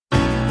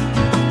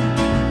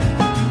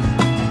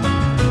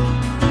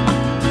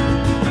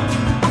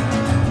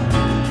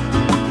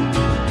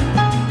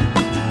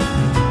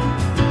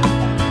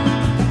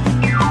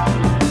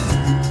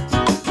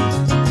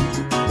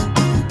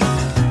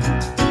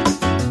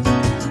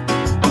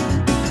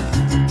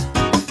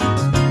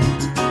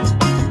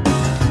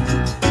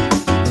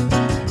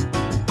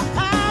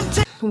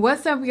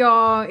What's up,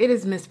 y'all? It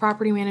is Miss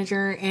Property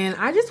Manager, and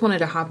I just wanted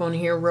to hop on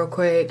here real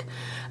quick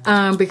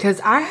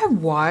because I have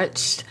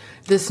watched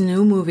this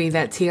new movie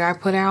that T.I.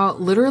 put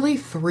out literally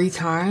 3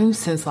 times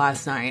since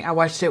last night. I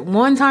watched it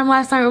 1 time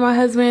last night with my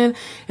husband,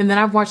 and then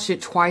I've watched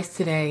it twice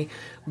today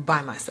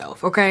by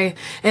myself, okay?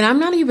 And I'm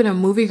not even a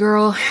movie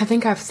girl. I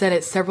think I've said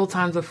it several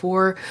times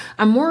before.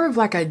 I'm more of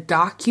like a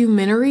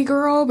documentary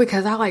girl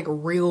because I like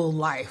real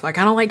life. Like,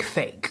 I don't like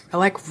fake. I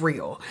like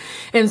real.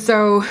 And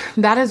so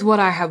that is what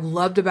I have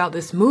loved about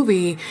this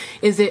movie,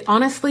 is it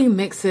honestly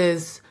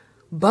mixes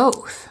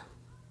both.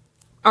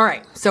 All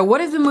right. So what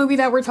is the movie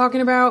that we're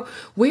talking about?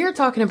 We are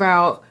talking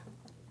about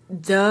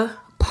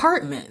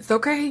Departments,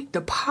 okay?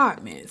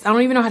 Departments. I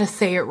don't even know how to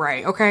say it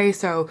right, okay?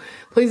 So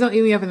please don't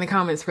eat me up in the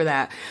comments for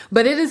that.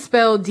 But it is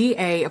spelled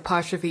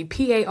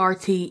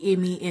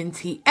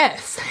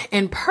DA''Partments.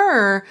 And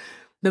per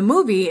the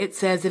movie, it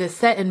says it is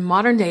set in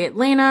modern day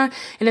Atlanta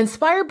and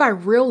inspired by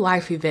real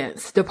life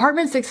events.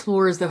 Departments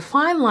explores the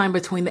fine line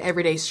between the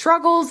everyday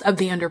struggles of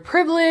the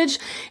underprivileged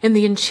and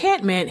the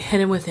enchantment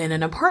hidden within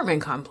an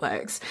apartment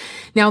complex.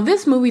 Now,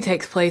 this movie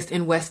takes place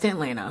in West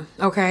Atlanta,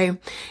 okay?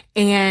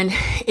 And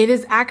it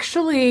is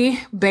actually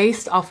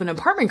based off an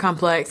apartment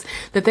complex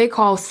that they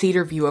call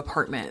Cedar View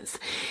Apartments.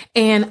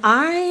 And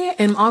I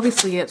am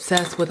obviously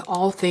obsessed with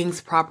all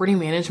things property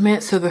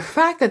management. So the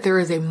fact that there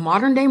is a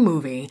modern day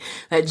movie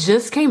that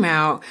just came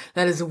out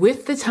that is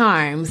with the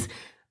times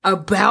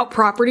about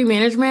property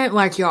management,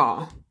 like,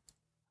 y'all,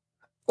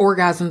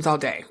 orgasms all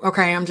day.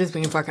 Okay. I'm just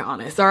being fucking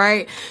honest. All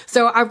right.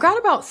 So I've got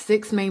about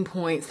 6 main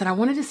points that I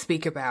wanted to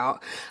speak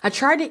about. I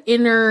tried to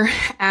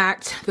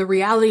interact the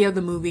reality of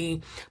the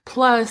movie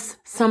plus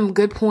some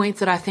good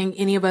points that I think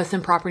any of us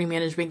in property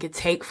management could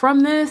take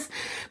from this,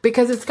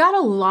 because it's got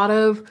a lot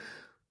of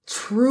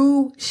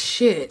true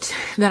shit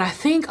that I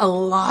think a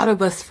lot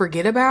of us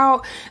forget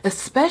about,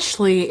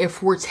 especially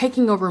if we're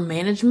taking over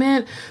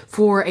management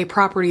for a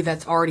property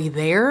that's already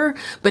there,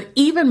 but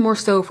even more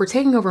so if we're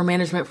taking over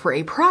management for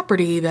a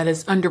property that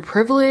is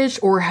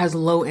underprivileged or has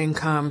low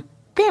income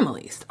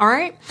families. All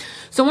right.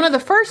 So one of the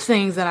first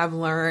things that I've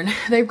learned,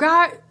 they've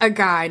got a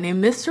guy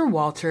named Mr.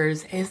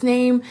 Walters. His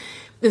name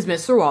is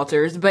Mr.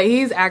 Walters, but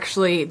he's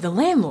actually the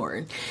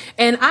landlord.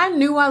 And I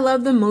knew I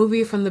loved the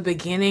movie from the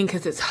beginning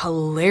because it's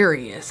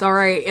hilarious. All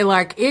right.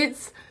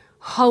 It's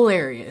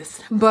hilarious.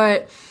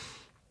 But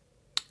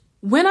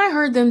when I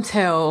heard them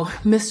tell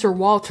Mr.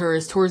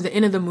 Walters towards the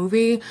end of the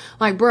movie,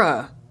 like,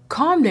 bruh,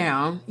 calm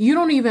down. You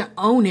don't even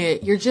own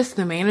it. You're just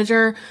the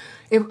manager.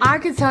 If I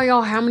could tell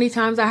y'all how many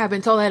times I have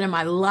been told that in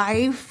my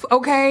life,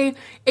 okay,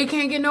 it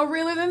can't get no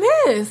realer than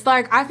this.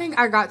 Like, I think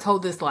I got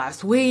told this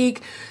last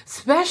week,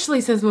 especially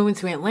since moving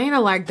to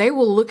Atlanta. Like, they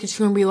will look at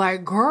you and be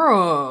like,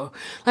 girl,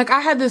 like, I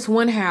had this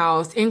one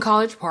house in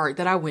College Park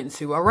that I went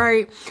to, all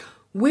right?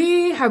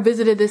 We have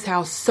visited this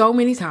house so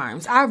many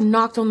times. I've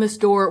knocked on this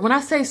door. When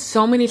I say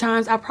so many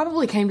times, I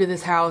probably came to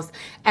this house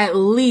at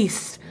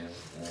least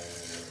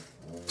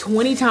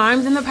 20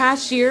 times in the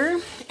past year.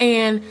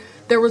 And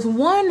there was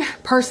one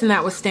person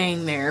that was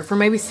staying there for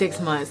maybe 6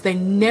 months. They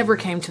never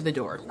came to the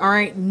door. All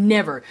right.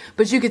 Never.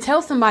 But you could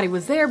tell somebody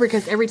was there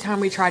because every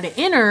time we tried to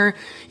enter,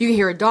 you could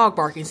hear a dog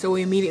barking. So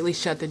we immediately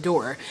shut the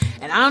door.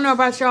 And I don't know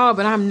about y'all,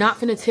 but I'm not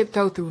going to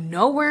tiptoe through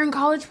nowhere in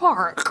College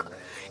Park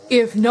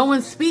if no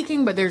one's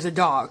speaking, but there's a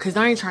dog, because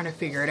I ain't trying to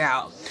figure it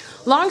out.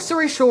 Long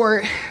story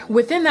short,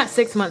 within that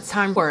 6 months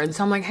time period,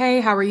 so I'm like,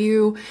 hey, how are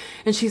you?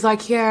 And she's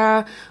like,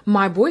 yeah,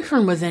 my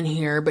boyfriend was in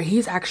here, but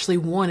he's actually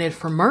wanted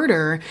for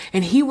murder,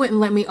 and he wouldn't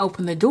let me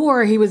open the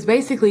door. He was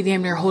basically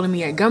damn near holding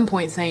me at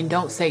gunpoint saying,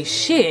 don't say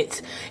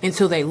shit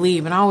until they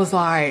leave. And I was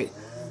like,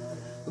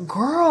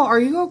 girl, are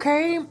you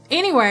okay?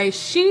 Anyway,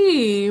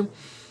 she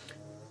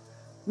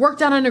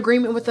worked out an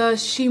agreement with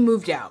us. She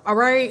moved out. All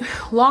right.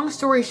 Long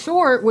story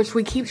short, which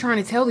we keep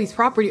trying to tell these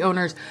property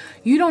owners,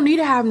 you don't need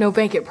to have no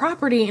vacant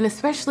property, and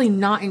especially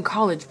not in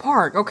College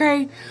Park.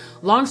 Okay.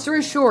 Long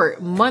story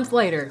short, months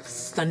later,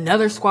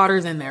 another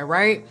squatter's in there,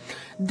 right?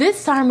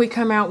 This time we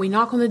come out, we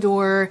knock on the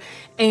door,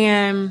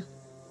 and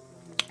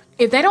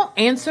if they don't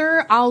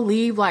answer, I'll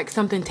leave like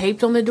something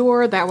taped on the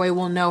door. That way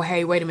we'll know,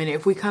 hey, wait a minute.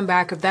 If we come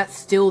back, if that's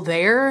still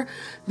there,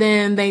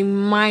 then they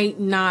might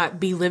not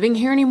be living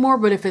here anymore.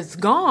 But if it's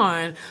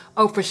gone,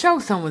 oh, for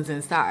sure, someone's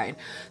inside.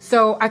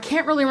 So I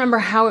can't really remember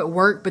how it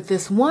worked. But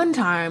this one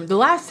time, the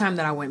last time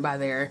that I went by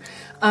there,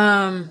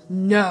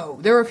 no,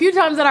 there were a few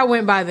times that I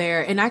went by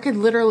there and I could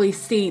literally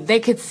see, they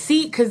could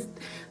see, because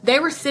they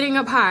were sitting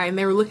up high and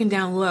they were looking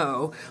down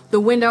low.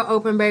 The window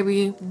open,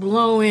 baby,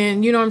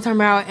 blowing, you know what I'm talking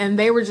about? And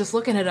they were just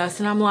looking at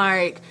us and I'm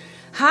like,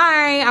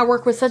 hi, I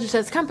work with such and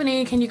such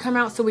company. Can you come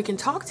out so we can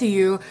talk to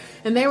you?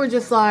 And they were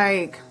just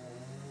like,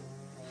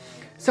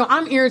 so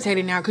I'm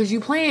irritated now because you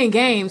playing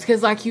games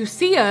because like you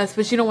see us,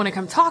 but you don't want to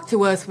come talk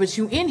to us, but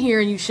you in here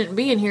and you shouldn't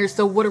be in here.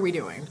 So what are we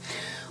doing?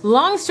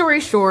 Long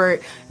story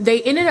short,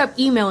 they ended up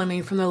emailing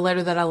me from the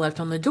letter that I left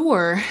on the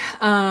door.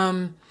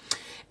 And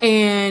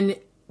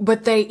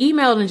but they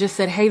emailed and just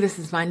said, hey, this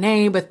is my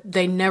name, but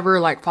they never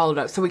like followed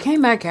up. So we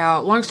came back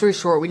out. Long story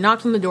short, we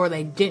knocked on the door.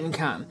 They didn't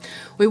come.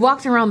 We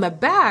walked around the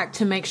back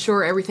to make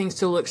sure everything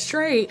still looked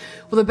straight.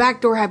 Well, the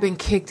back door had been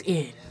kicked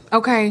in.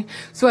 Okay.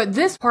 So at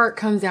this part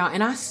comes out,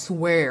 and I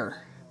swear,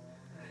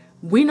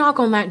 we knock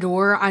on that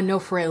door, I know,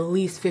 for at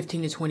least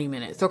 15 to 20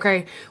 minutes,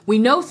 okay? We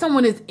know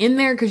someone is in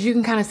there because you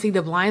can kind of see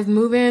the blinds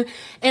moving.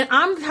 And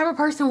I'm the type of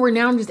person where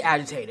now I'm just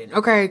agitated,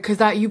 okay? Because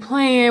you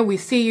playing, we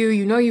see you,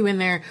 you know you in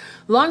there.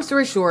 Long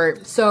story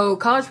short, so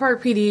College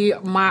Park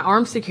PD, my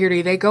armed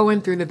security, they go in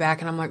through the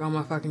back, and I'm like, oh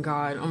my fucking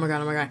God, oh my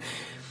God, oh my God.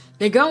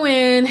 They go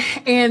in,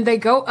 and they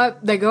go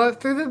up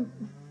through the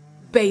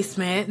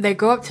basement, they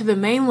go up to the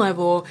main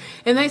level,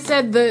 and they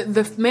said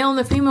the male and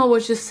the female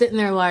was just sitting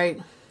there like,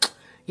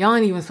 y'all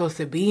ain't even supposed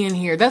to be in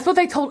here. That's what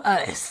they told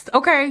us.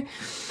 Okay.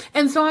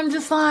 And so I'm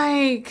just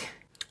like,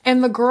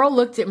 and the girl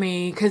looked at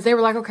me because they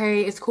were like,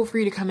 okay, it's cool for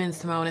you to come in,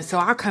 Simone. And so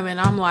I come in,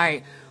 I'm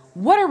like,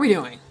 what are we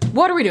doing?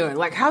 What are we doing?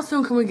 Like, how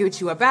soon can we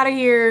get you up out of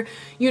here?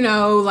 You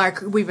know,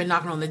 like, we've been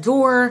knocking on the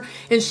door.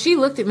 And she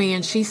looked at me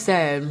and she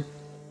said,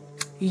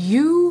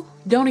 you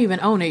don't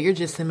even own it. You're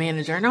just the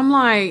manager. And I'm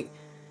like,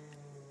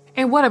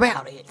 and what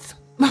about it?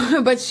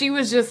 But she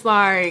was just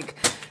like,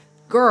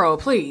 girl,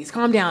 please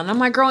calm down. And I'm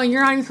like, girl, and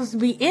you're not even supposed to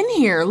be in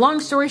here. Long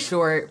story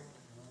short,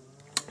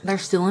 they're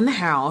still in the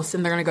house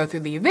and they're going to go through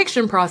the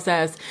eviction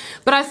process.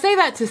 But I say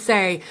that to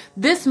say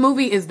this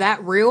movie is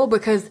that real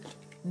because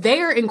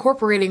they are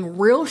incorporating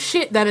real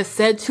shit that is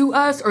said to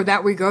us or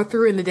that we go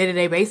through in the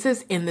day-to-day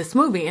basis in this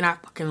movie. And I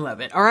fucking love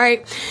it. All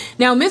right.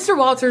 Now, Mr.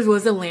 Walters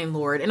was a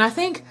landlord, and I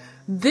think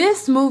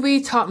this movie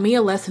taught me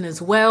a lesson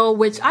as well,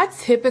 which I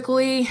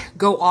typically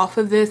go off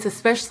of this,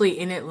 especially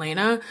in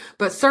Atlanta,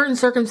 but certain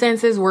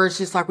circumstances where it's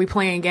just like we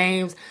playing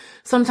games,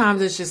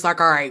 sometimes it's just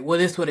like, all right, well,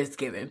 this is what it's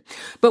given.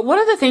 But one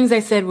of the things they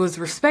said was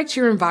respect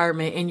your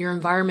environment and your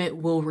environment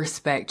will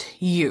respect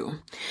you.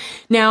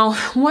 Now,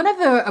 one of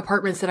the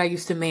apartments that I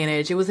used to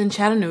manage, it was in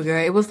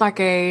Chattanooga. It was like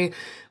I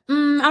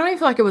don't even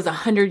feel like it was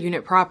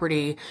 100-unit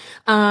property.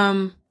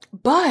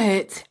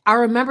 But I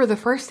remember the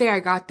first day I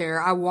got there,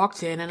 I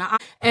walked in and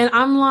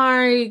I'm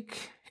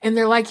like, and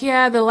they're like,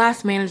 yeah, the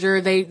last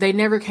manager, they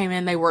never came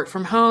in. They worked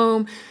from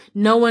home.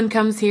 No one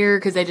comes here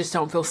because they just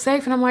don't feel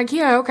safe. And I'm like,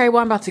 yeah, okay,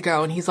 well, I'm about to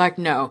go. And he's like,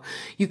 no,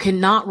 you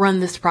cannot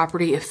run this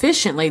property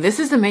efficiently. This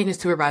is the maintenance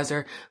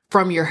supervisor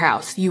from your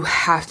house. You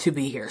have to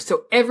be here.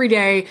 So every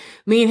day,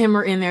 me and him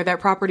are in there. That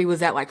property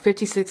was at like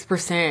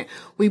 56%.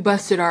 We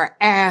busted our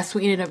ass.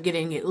 We ended up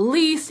getting it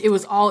leased. It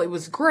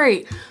was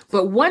great.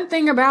 But one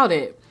thing about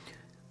it,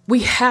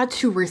 we had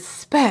to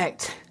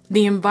respect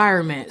the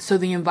environment, so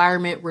the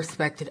environment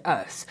respected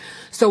us.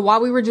 So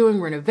while we were doing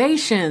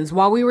renovations,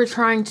 while we were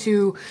trying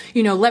to,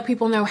 let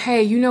people know,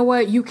 hey, you know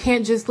what? You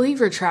can't just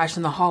leave your trash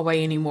in the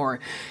hallway anymore.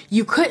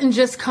 You couldn't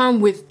just come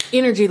with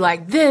energy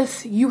like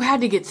this. You had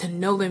to get to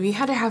know them. You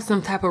had to have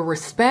some type of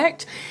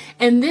respect.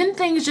 And then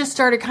things just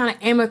started kind of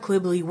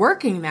amicably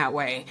working that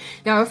way.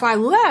 Now, if I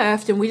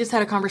left and we just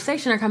had a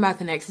conversation, I come back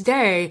the next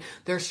day,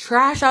 there's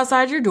trash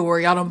outside your door.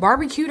 Y'all done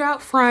barbecued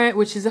out front,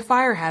 which is a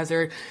fire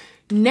hazard.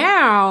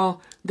 Now,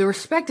 the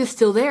respect is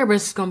still there, but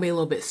it's going to be a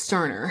little bit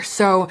sterner.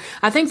 So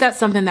I think that's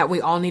something that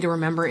we all need to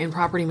remember in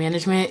property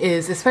management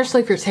is,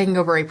 especially if you're taking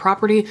over a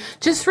property,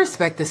 just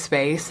respect the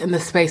space and the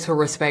space will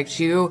respect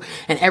you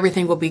and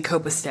everything will be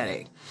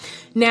copacetic.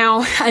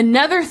 Now,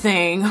 another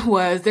thing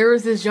was there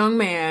was this young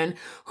man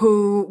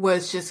who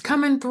was just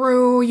coming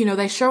through,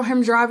 they show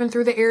him driving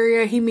through the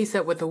area. He meets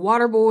up with the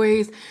water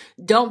boys,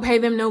 don't pay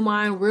them no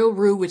mind, real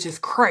rude, which is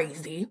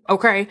crazy.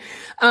 Okay.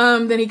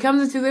 Then he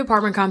comes into the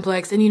apartment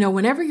complex and,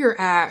 whenever you're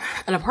at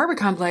an apartment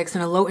complex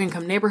in a low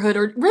income neighborhood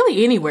or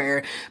really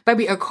anywhere,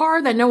 maybe a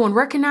car that no one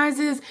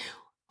recognizes,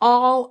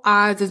 all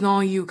eyes is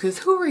on you. 'Cause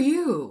who are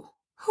you?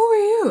 Who are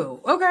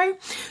you? Okay.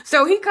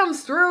 So he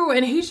comes through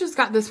and he's just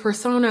got this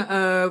persona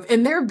of,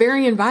 and they're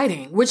very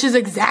inviting, which is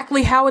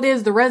exactly how it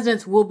is. The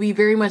residents will be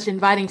very much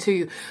inviting to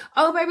you.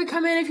 Oh, baby,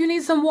 come in if you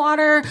need some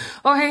water.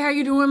 Oh, hey, how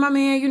you doing, my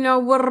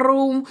man? What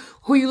room?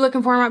 Who you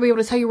looking for? I might be able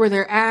to tell you where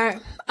they're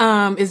at.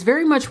 Is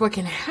very much what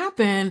can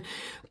happen.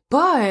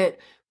 But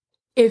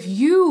if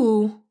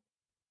you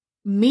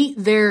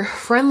meet their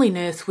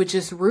friendliness with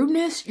just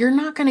rudeness, you're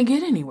not going to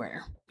get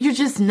anywhere. You're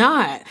just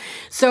not.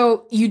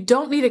 So you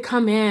don't need to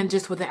come in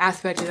just with the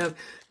aspect of,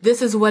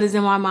 this is what is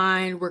in my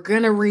mind. We're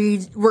going to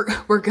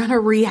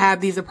rehab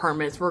these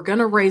apartments. We're going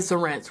to raise the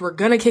rents. We're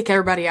going to kick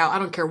everybody out. I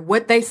don't care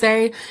what they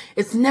say.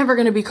 It's never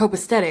going to be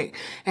copacetic.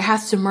 It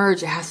has to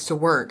merge. It has to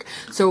work.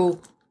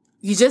 So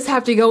you just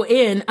have to go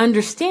in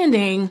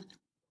understanding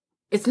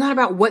it's not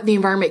about what the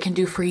environment can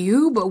do for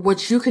you, but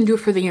what you can do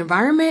for the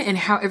environment and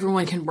how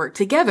everyone can work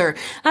together.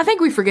 And I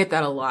think we forget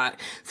that a lot,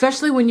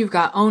 especially when you've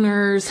got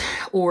owners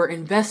or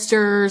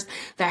investors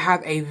that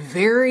have a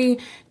very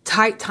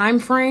tight time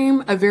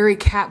frame, a very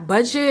capped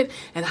budget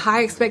and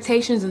high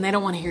expectations, and they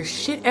don't want to hear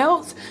shit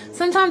else.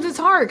 Sometimes it's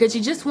hard because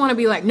you just want to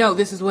be like, no,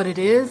 this is what it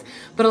is.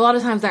 But a lot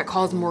of times that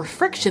causes more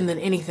friction than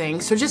anything.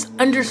 So just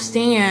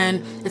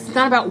understand it's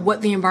not about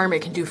what the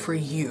environment can do for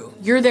you.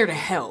 You're there to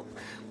help,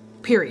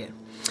 period.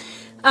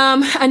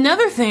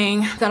 Another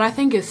thing that I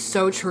think is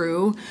so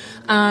true,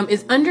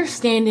 is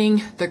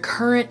understanding the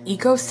current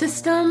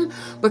ecosystem,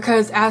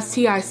 because as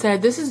T.I.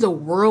 said, this is a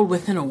world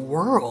within a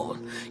world.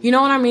 You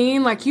know what I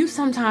mean? Like, you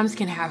sometimes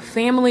can have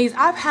families.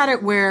 I've had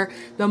it where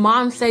the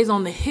mom stays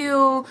on the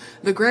hill,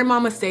 the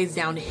grandmama stays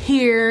down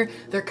here,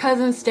 their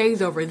cousin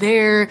stays over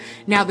there.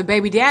 Now the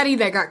baby daddy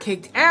that got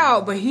kicked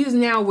out, but he's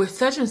now with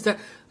such and such.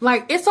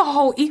 Like, it's a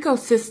whole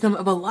ecosystem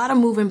of a lot of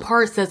moving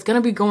parts that's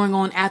going to be going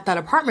on at that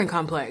apartment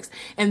complex.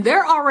 And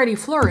they're already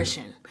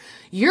flourishing.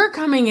 You're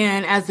coming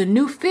in as a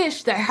new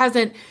fish that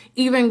hasn't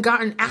even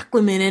gotten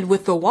acclimated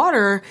with the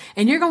water,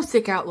 and you're going to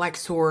stick out like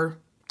sore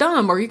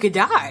thumb, or you could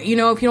die, you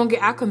know, if you don't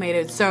get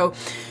acclimated. So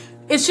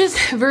it's just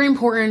very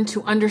important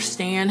to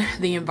understand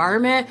the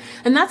environment.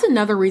 And that's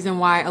another reason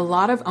why a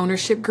lot of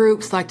ownership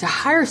groups like to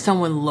hire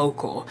someone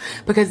local,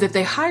 because if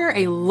they hire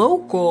a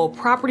local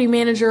property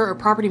manager or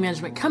property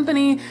management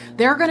company,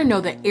 they're going to know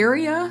the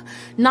area.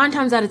 9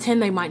 times out of 10,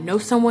 they might know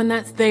someone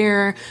that's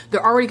there.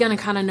 They're already going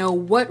to kind of know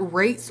what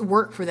rates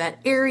work for that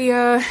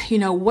area. You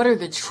know, what are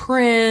the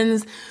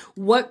trends?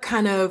 What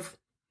kind of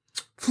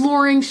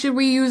flooring should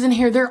we use in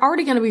here? They're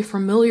already going to be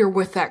familiar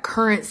with that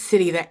current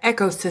city, that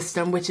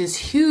ecosystem, which is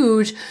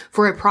huge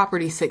for a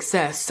property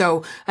success.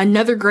 So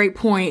another great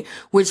point,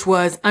 which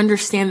was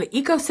understand the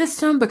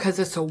ecosystem, because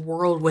it's a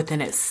world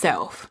within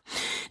itself.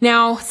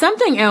 Now,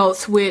 something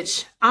else,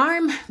 which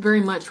I'm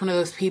very much one of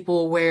those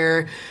people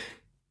where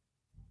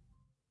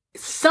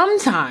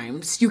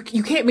sometimes you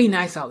can't be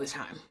nice all the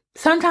time.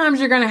 Sometimes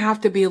you're going to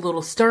have to be a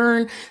little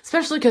stern,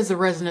 especially because the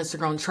residents are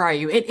going to try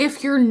you. And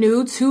if you're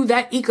new to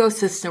that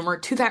ecosystem or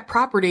to that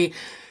property,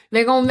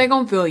 they're going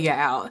to fill you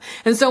out.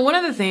 And so one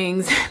of the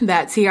things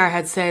that T.I.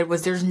 had said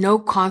was there's no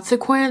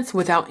consequence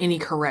without any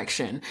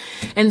correction.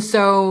 And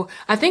so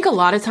I think a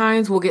lot of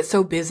times we'll get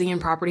so busy in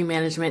property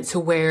management to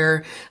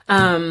where,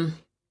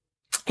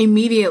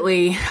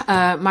 immediately,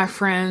 my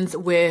friends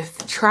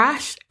with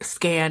Trash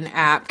Scan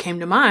app came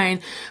to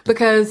mind,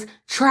 because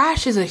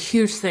trash is a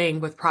huge thing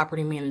with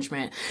property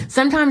management.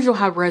 Sometimes you'll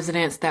have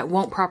residents that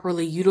won't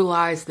properly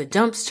utilize the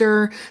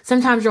dumpster.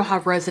 Sometimes you'll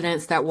have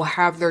residents that will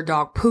have their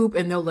dog poop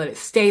and they'll let it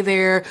stay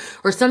there.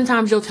 Or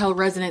sometimes you'll tell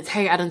residents,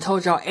 hey, I done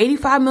told y'all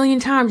 85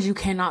 million times you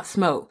cannot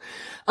smoke.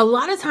 A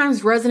lot of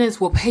times residents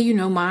will pay you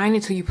no mind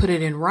until you put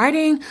it in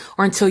writing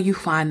or until you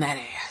find that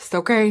ass.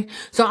 Okay.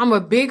 So I'm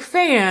a big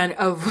fan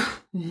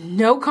of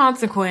no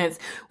consequence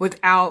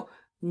without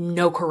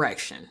no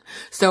correction.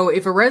 So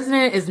if a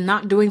resident is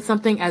not doing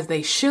something as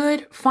they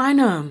should, fine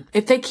them.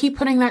 If they keep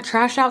putting that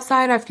trash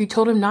outside after you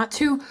told them not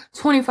to,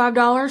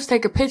 $25,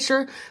 take a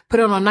picture,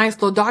 put it on a nice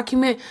little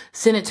document,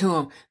 send it to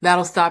them.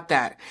 That'll stop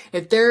that.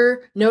 If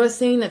they're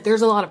noticing that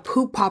there's a lot of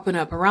poop popping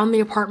up around the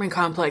apartment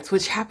complex,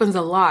 which happens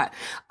a lot,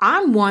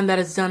 I'm one that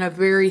has done a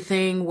very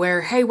thing where,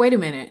 hey, wait a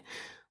minute,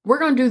 we're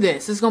going to do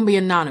this. It's going to be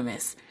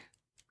anonymous.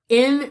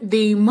 In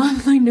the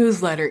monthly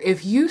newsletter,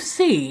 if you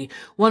see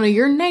one of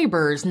your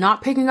neighbors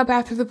not picking up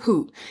after the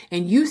poop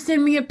and you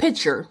send me a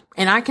picture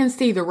and I can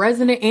see the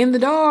resident and the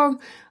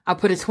dog, I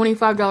put a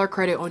 $25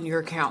 credit on your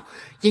account.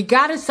 You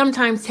gotta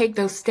sometimes take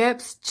those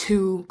steps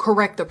to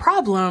correct the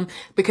problem,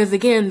 because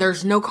again,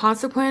 there's no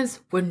consequence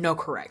with no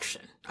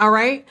correction. All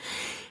right.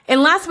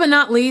 And last but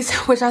not least,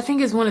 which I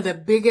think is one of the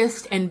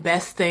biggest and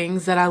best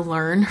things that I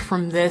learned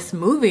from this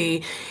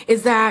movie,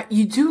 is that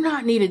you do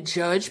not need to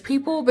judge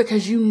people,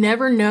 because you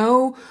never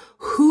know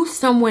who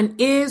someone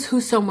is,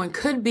 who someone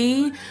could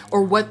be,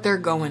 or what they're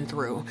going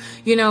through.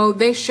 You know,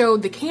 they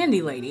showed the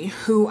candy lady,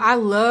 who I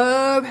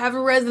love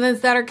having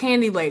residents that are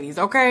candy ladies.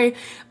 Okay.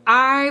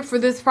 For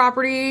this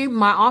property,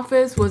 my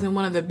office was in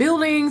one of the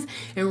buildings,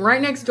 and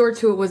right next door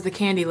to it was the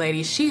candy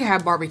lady. She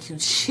had barbecue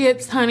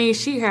chips, honey.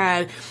 She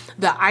had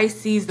the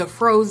ices, the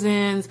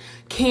frozens,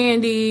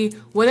 candy,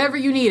 whatever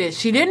you needed.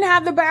 She didn't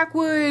have the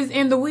backwoods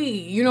and the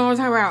weed. You know what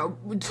I'm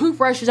talking about?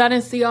 Toothbrushes. I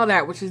didn't see all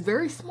that, which is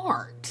very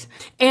smart.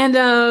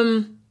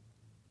 And,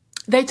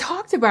 they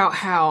talked about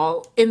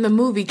how in the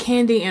movie,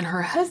 Candy and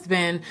her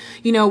husband,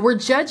 you know, we're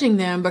judging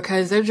them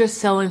because they're just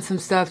selling some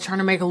stuff, trying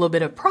to make a little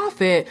bit of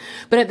profit.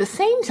 But at the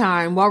same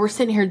time, while we're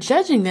sitting here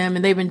judging them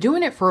and they've been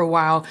doing it for a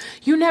while,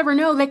 you never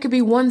know. They could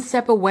be one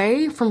step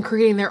away from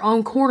creating their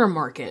own corner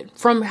market,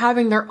 from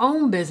having their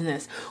own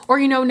business, or,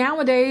 you know,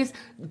 nowadays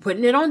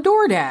putting it on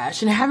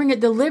DoorDash and having it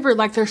delivered.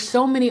 Like, there's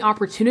so many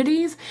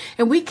opportunities,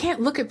 and we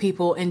can't look at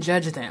people and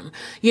judge them.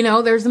 You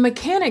know, there's a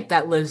mechanic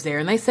that lives there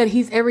and they said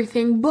he's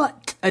everything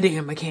but a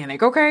damn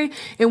mechanic. Okay.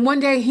 And one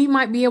day he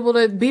might be able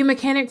to be a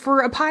mechanic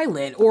for a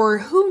pilot, or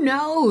who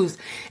knows?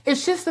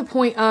 It's just the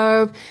point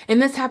of,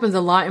 and this happens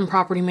a lot in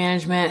property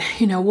management,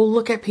 you know, we'll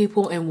look at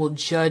people and we'll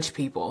judge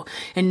people.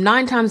 And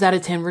 9 times out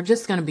of 10, we're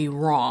just going to be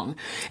wrong.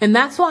 And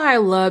that's why I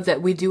love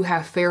that we do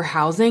have fair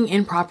housing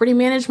in property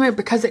management,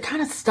 because it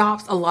kind of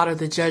stops a lot of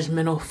the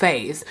judgmental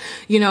phase.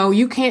 You know,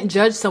 you can't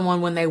judge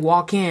someone when they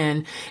walk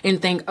in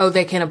and think, oh,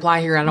 they can't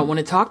apply here, I don't want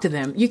to talk to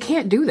them. You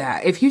can't do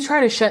that. If you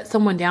try to shut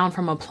someone down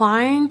from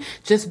applying, housing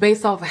just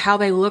based off of how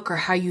they look or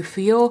how you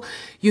feel,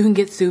 you can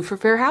get sued for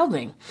fair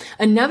housing.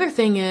 Another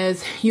thing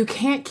is you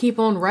can't keep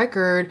on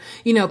record,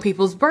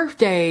 people's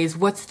birthdays,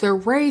 what's their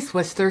race,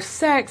 what's their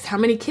sex, how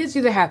many kids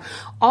do they have.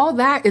 All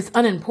that is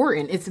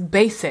unimportant. It's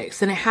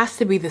basics, and it has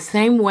to be the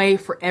same way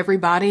for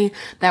everybody.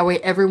 That way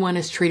everyone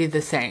is treated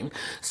the same.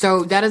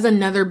 So that is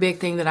another big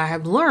thing that I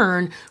have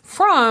learned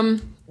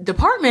from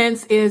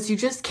departments is you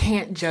just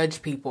can't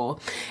judge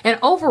people. And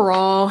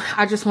overall,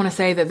 I just want to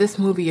say that this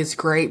movie is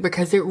great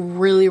because it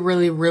really,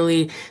 really,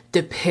 really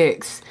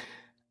depicts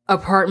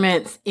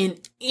apartments in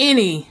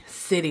any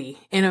city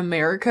in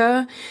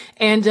America.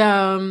 And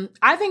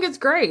I think it's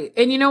great.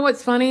 And you know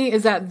what's funny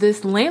is that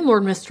this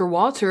landlord, Mr.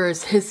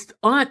 Walters, his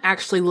aunt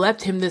actually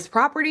left him this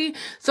property.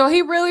 So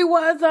he really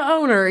was the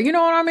owner. You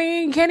know what I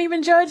mean? Can't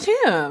even judge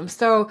him.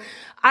 So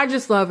I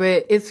just love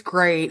it. It's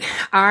great.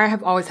 I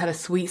have always had a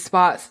sweet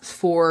spot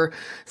for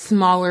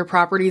smaller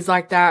properties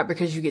like that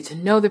because you get to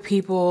know the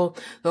people.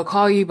 They'll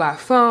call you by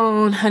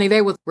phone. Honey,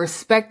 they will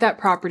respect that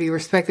property,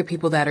 respect the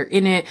people that are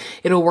in it.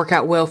 It'll work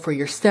out well for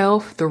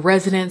yourself, the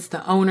residents,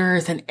 the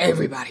owners, and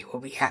everybody will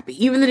be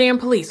happy. Even the damn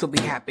police will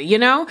be happy,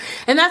 And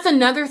that's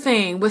another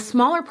thing with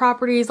smaller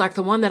properties like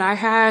the one that I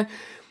had,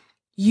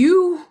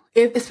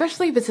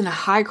 especially if it's in a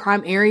high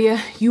crime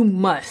area, you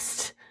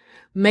must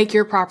make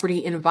your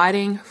property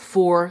inviting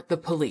for the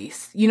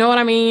police. You know what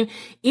I mean?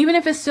 Even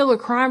if it's still a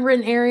crime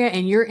ridden area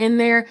and you're in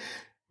there,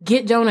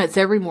 get donuts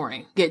every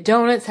morning. Get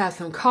donuts, have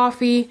some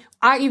coffee.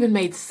 I even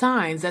made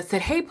signs that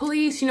said, hey,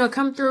 police,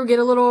 come through, get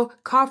a little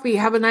coffee,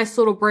 have a nice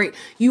little break.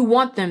 You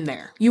want them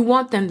there. You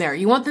want them there.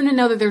 You want them to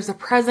know that there's a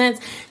presence,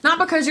 not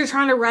because you're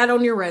trying to rat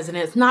on your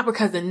residents, not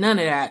because of none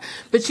of that,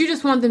 but you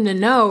just want them to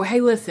know,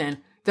 hey, listen,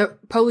 the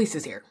police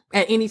is here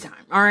at any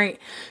time. All right.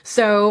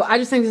 So I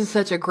just think this is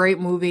such a great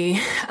movie.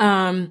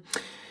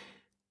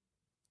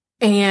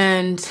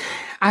 And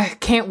I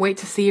can't wait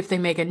to see if they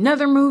make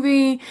another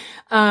movie,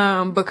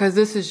 because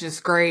this is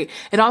just great.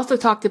 It also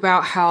talked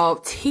about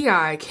how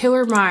T.I.,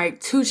 Killer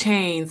Mike, 2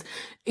 Chainz,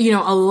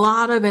 a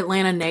lot of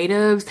Atlanta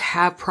natives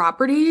have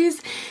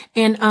properties.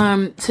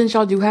 And, since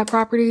y'all do have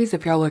properties,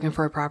 if y'all looking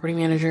for a property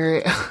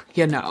manager,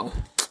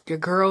 your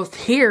girl's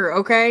here,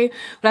 okay?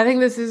 But I think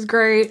this is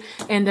great,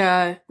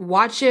 and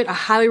watch it. I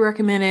highly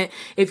recommend it.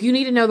 If you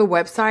need to know the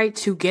website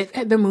to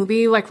get the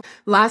movie, like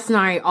last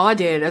night, all I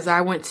did is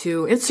I went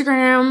to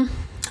Instagram,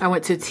 I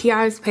went to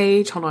T.I.'s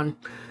page. Hold on.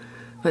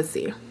 Let's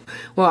see.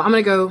 Well,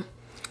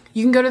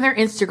 you can go to their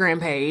Instagram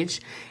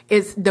page.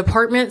 It's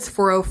Departments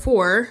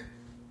 404.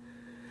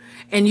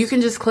 And you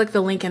can just click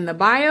the link in the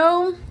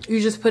bio. You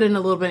just put in a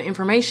little bit of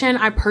information.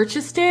 I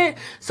purchased it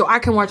so I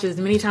can watch it as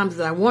many times as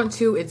I want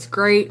to. It's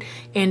great.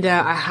 And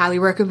I highly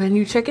recommend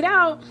you check it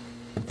out.